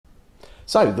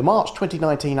So the March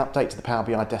 2019 update to the Power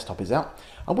BI desktop is out,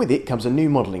 and with it comes a new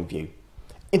modelling view.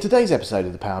 In today's episode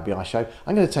of the Power BI show,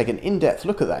 I'm going to take an in-depth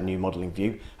look at that new modelling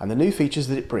view and the new features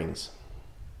that it brings.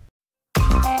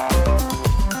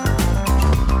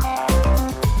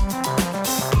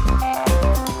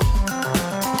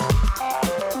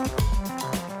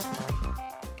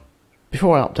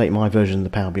 Before I update my version of the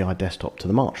Power BI desktop to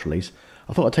the March release,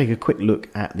 I thought I'd take a quick look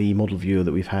at the model viewer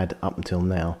that we've had up until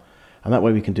now. And that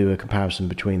way we can do a comparison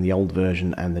between the old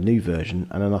version and the new version,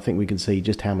 and then I think we can see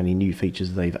just how many new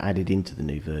features they've added into the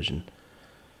new version.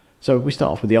 So if we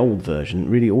start off with the old version,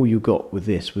 really all you got with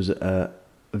this was a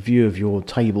view of your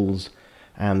tables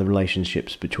and the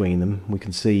relationships between them. We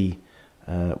can see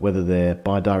whether they're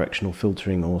bi-directional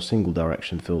filtering or single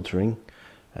direction filtering.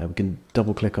 We can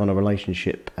double click on a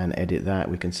relationship and edit that.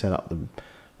 We can set up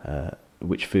the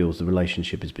which fields the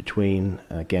relationship is between.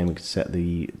 Again, we can set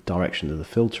the direction of the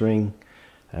filtering,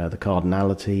 the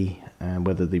cardinality, and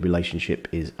whether the relationship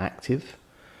is active.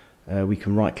 We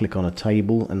can right click on a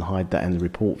table and hide that in the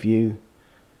report view,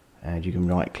 and you can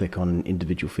right click on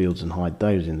individual fields and hide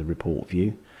those in the report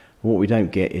view. What we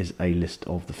don't get is a list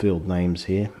of the field names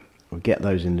here. We get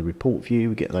those in the report view,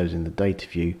 we get those in the data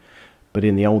view, but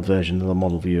in the old version of the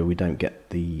model viewer we don't get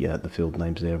the field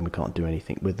names there, and we can't do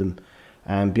anything with them.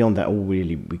 And beyond that, all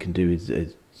really we can do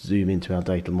is zoom into our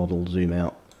data model, zoom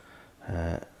out,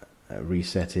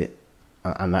 reset it,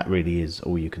 and that really is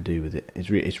all you can do with it.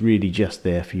 It's really just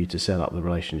there for you to set up the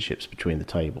relationships between the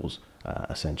tables,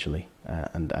 essentially,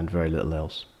 and very little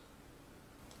else.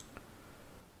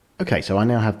 Okay, so I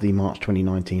now have the March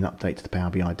 2019 update to the Power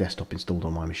BI desktop installed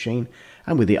on my machine,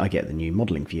 and with it I get the new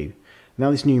modelling view. Now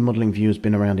this new modelling view has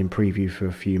been around in preview for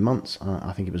a few months.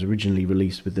 I think it was originally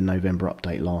released with the November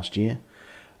update last year.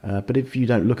 But if you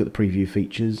don't look at the preview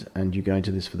features and you go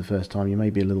into this for the first time, you may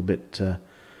be a little bit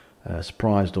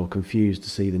surprised or confused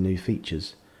to see the new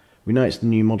features. We know it's the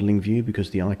new modelling view because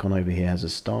the icon over here has a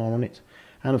star on it,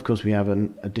 and of course we have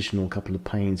an additional couple of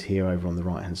panes here over on the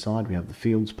right hand side. We have the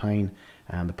fields pane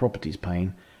and the properties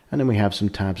pane, and then we have some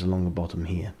tabs along the bottom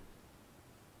here.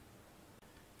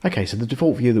 Okay, so the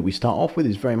default view that we start off with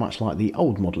is very much like the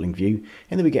old modelling view,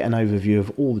 and then we get an overview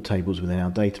of all the tables within our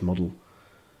data model.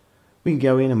 We can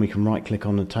go in and we can right click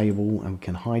on the table and we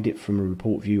can hide it from a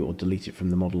report view or delete it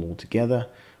from the model altogether.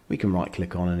 We can right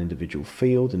click on an individual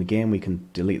field, and again we can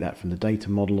delete that from the data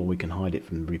model, or we can hide it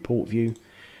from the report view,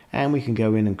 and we can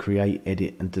go in and create,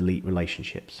 edit and delete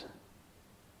relationships.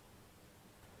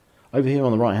 Over here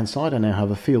on the right hand side I now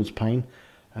have a fields pane,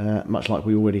 much like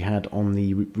we already had on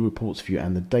the reports view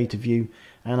and the data view,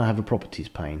 and I have a properties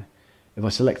pane. If I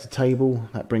select a table,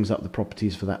 that brings up the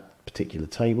properties for that particular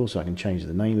table, so I can change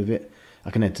the name of it. I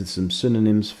can enter some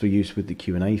synonyms for use with the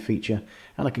Q&A feature,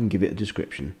 and I can give it a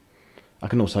description. I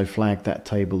can also flag that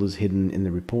table as hidden in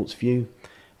the reports view,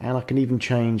 and I can even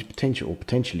change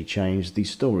potentially change the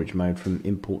storage mode from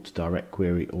import to direct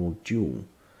query or dual.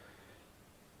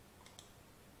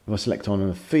 If I select on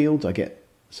a field, I get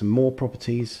some more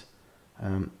properties.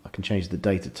 I can change the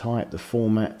data type, the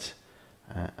format,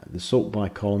 the sort by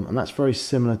column, and that's very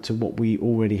similar to what we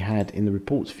already had in the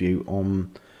reports view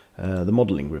on the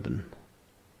modelling ribbon.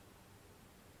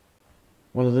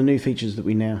 One of the new features that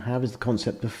we now have is the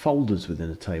concept of folders within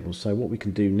a table. So what we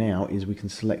can do now is we can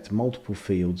select multiple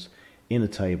fields in a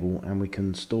table and we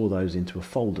can store those into a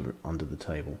folder under the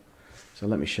table. So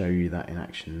let me show you that in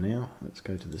action now. Let's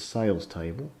go to the sales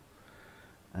table,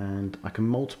 and I can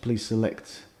multiply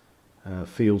select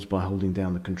fields by holding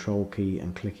down the control key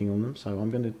and clicking on them. So I'm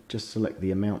going to just select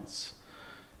the amounts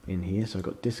in here. So I've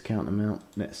got discount amount,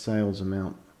 net sales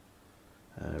amount,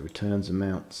 returns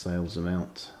amount, sales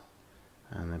amount,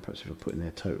 and then perhaps if I put in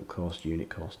there total cost,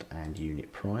 and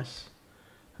unit price.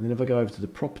 And then if I go over to the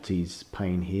properties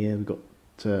pane here, we've got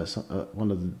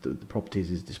one of the properties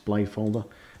is display folder.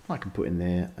 I can put in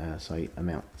there say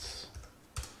amounts.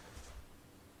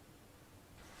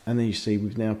 And then you see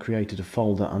we've now created a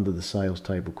folder under the sales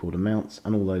table called amounts,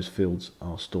 and all those fields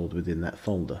are stored within that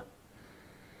folder.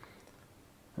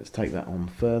 Let's take that on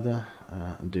further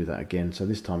and do that again. So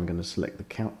this time I'm going to select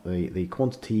the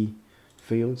quantity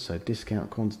field, so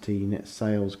discount quantity, net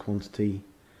sales quantity,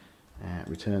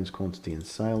 returns quantity and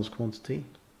sales quantity.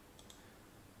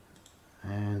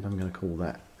 And I'm going to call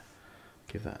that,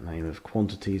 give that name of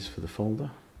quantities for the folder.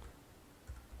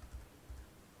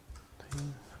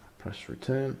 Press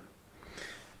return,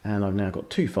 and I've now got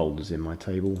two folders in my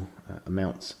table,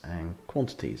 amounts and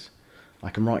quantities. I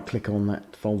can right click on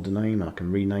that folder name and I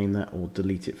can rename that or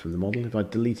delete it from the model. If I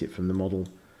delete it from the model,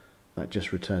 that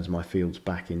just returns my fields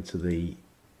back into the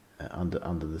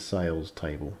under the sales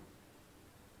table.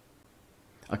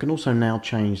 I can also now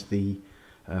change the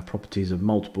properties of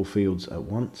multiple fields at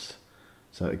once.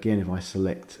 So again, if I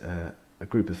select a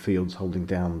group of fields holding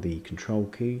down the control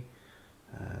key,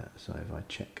 so if I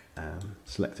check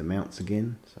select amounts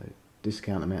again, so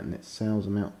discount amount, net sales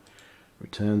amount,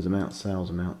 returns amount, sales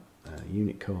amount,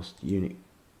 unit cost,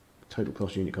 total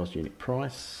cost, unit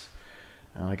price,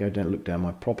 and I go down, look down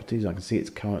my properties, I can see its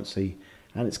currency,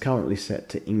 and it's currently set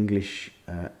to English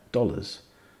dollars.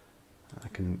 I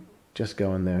can just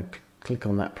go in there, click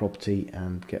on that property,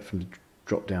 and get from the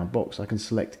drop down box I can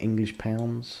select English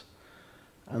pounds,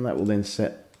 and that will then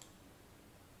set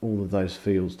all of those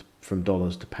fields from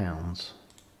dollars to pounds.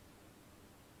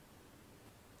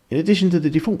 In addition to the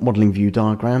default modelling view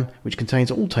diagram, which contains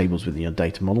all tables within your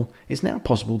data model, it's now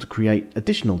possible to create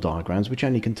additional diagrams which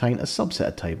only contain a subset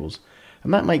of tables,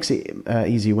 and that makes it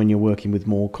easier when you're working with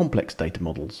more complex data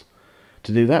models.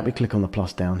 To do that, we click on the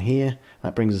plus down here.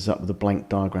 That brings us up with a blank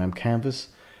diagram canvas,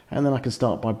 and then I can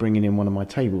start by bringing in one of my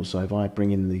tables. So if I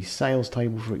bring in the sales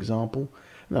table, for example,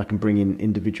 then I can bring in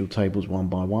individual tables one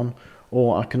by one,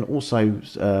 or I can also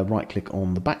right click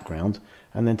on the background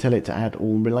and then tell it to add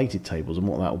all related tables, and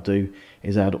what that will do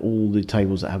is add all the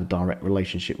tables that have a direct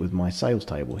relationship with my sales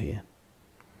table here.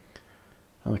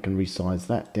 And I can resize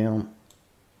that down.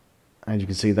 As you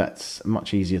can see, that's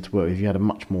much easier to work with. If you had a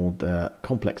much more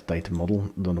complex data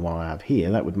model than the one I have here,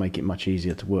 that would make it much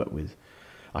easier to work with.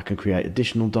 I can create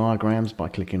additional diagrams by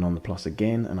clicking on the plus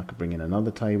again, and I can bring in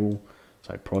another table,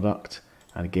 so product,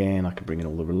 and again I can bring in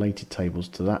all the related tables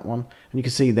to that one, and you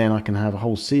can see then I can have a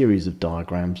whole series of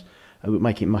diagrams that would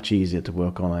make it much easier to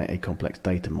work on a complex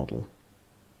data model.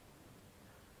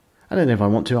 And then if I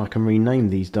want to, I can rename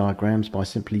these diagrams by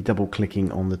simply double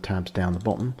clicking on the tabs down the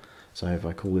bottom. So if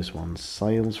I call this one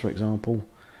sales, for example,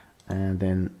 and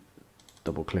then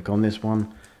double click on this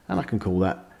one, and I can call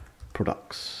that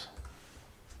products.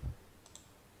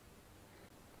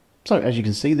 So as you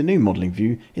can see, the new modelling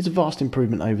view is a vast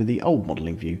improvement over the old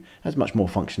modelling view. It has much more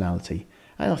functionality,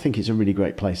 and I think it's a really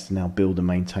great place to now build and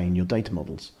maintain your data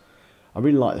models. I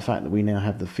really like the fact that we now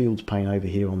have the fields pane over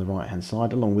here on the right hand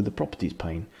side along with the properties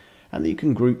pane, and that you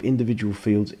can group individual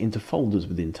fields into folders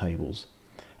within tables.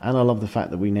 And I love the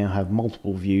fact that we now have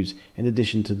multiple views in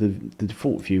addition to the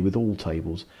default view with all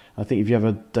tables. I think if you have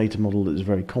a data model that is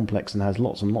very complex and has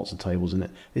lots and lots of tables in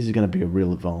it, this is going to be a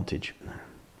real advantage.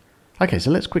 Okay, so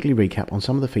let's quickly recap on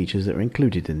some of the features that are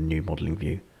included in the new modelling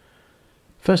view.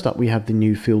 First up, we have the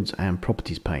new fields and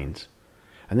properties panes.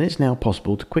 And then it's now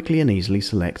possible to quickly and easily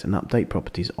select and update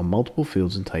properties on multiple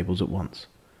fields and tables at once.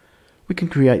 We can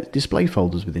create display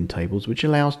folders within tables, which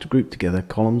allow us to group together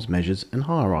columns, measures, and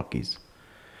hierarchies.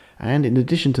 And in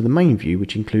addition to the main view,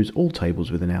 which includes all tables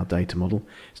within our data model,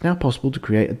 it's now possible to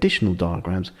create additional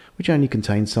diagrams which only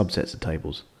contain subsets of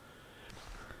tables.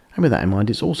 And with that in mind,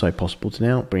 it's also possible to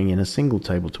now bring in a single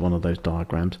table to one of those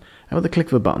diagrams, and with a click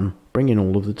of a button, bring in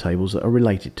all of the tables that are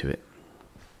related to it.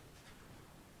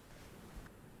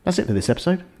 That's it for this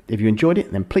episode. If you enjoyed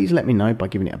it, then please let me know by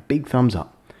giving it a big thumbs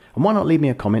up. And why not leave me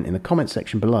a comment in the comment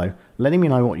section below, letting me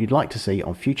know what you'd like to see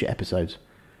on future episodes.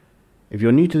 If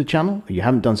you're new to the channel, or you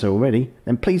haven't done so already,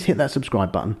 then please hit that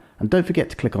subscribe button, and don't forget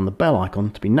to click on the bell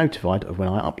icon to be notified of when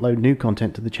I upload new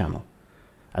content to the channel.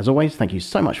 As always, thank you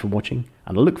so much for watching,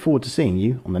 and I look forward to seeing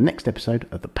you on the next episode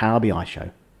of the Power BI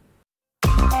Show.